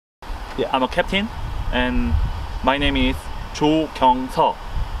Yeah, I'm a captain, and my name is Jo Kyung-seo.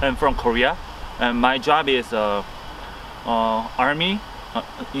 I'm from Korea, and my job is Army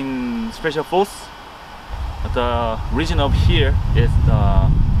in Special Force. The reason of here is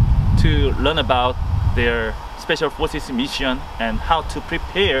to learn about their Special Forces mission and how to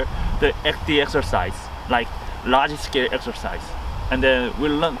prepare the exercise, like large scale exercise. And then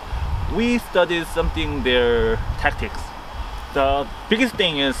we studied something their tactics. The biggest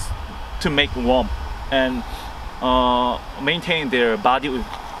thing is to make warm and maintain their body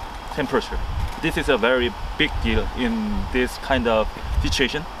temperature. This is a very big deal in this kind of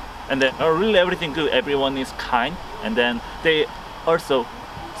situation. And then really everything good, everyone is kind, and then they also,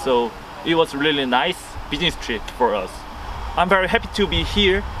 so it was really nice business trip for us. I'm very happy to be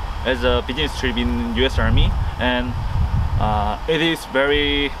here as a business trip in US Army, and it is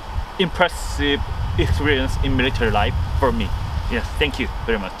very impressive experience in military life for me. Yes, thank you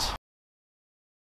very much.